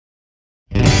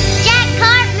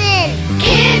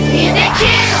Hey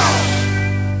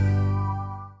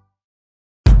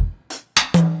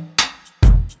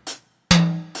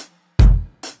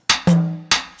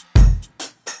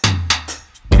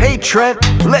Trent,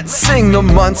 let's sing the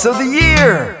months of the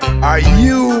year. Are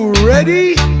you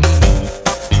ready?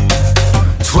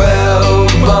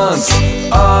 12 months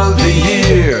of the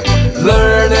year.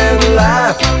 Learn and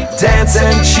laugh, dance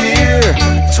and cheer.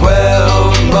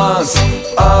 12 months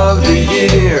of the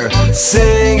year.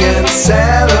 Sing and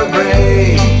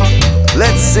celebrate.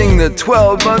 Let's sing the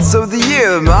 12 months of the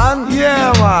year, man.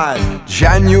 Yeah, man.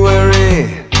 January,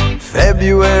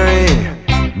 February,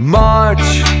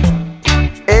 March,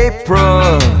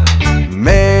 April,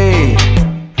 May,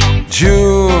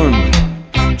 June,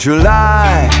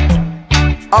 July,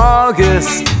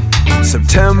 August,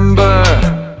 September,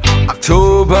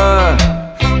 October,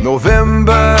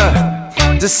 November,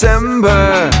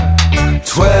 December.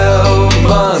 12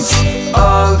 months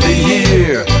of the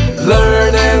year.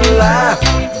 Learn and laugh,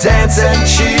 dance and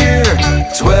cheer.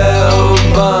 12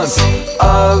 months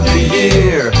of the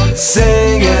year.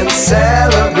 Sing and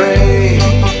celebrate.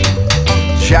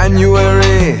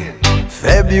 January,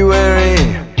 February,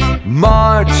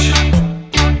 March,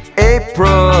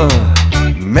 April,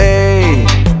 May,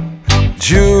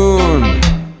 June,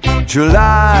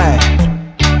 July,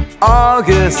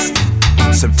 August,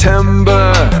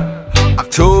 September,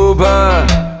 October,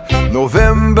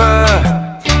 November,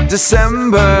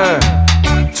 December.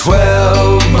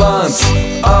 12 months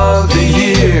of the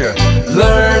year.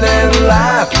 Learn and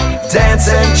laugh, dance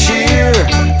and cheer.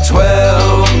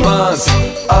 12 months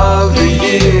of the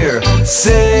year.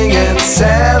 Sing and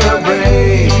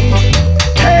celebrate.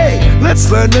 Hey, let's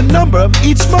learn the number of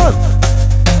each month.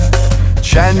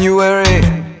 January,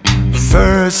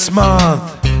 First month,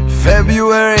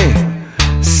 February,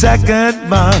 second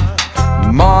month,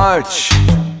 March,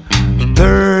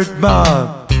 third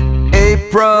month,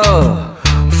 April,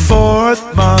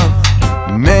 fourth month,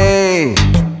 May,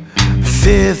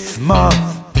 fifth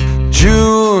month,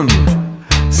 June,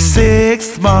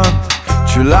 sixth month,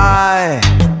 July,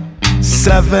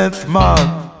 seventh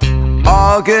month,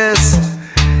 August,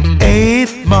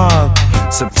 eighth month,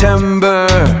 September,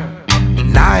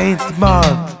 ninth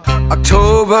month,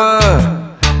 October,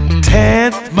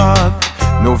 10th month,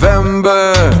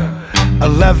 November,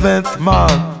 11th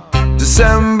month,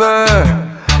 December.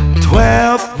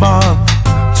 12th month.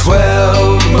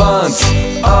 12 months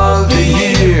of the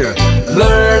year.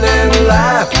 Learn and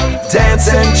laugh, dance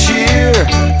and cheer.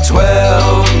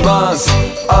 12 months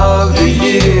of the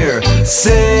year.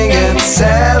 Sing and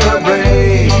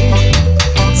celebrate.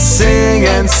 Sing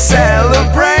and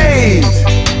celebrate.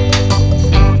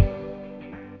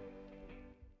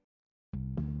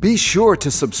 Be sure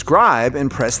to subscribe and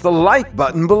press the like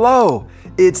button below.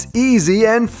 It's easy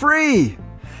and free.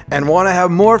 And want to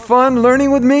have more fun learning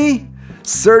with me?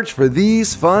 Search for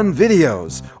these fun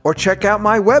videos or check out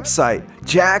my website,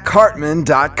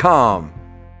 jackhartmann.com.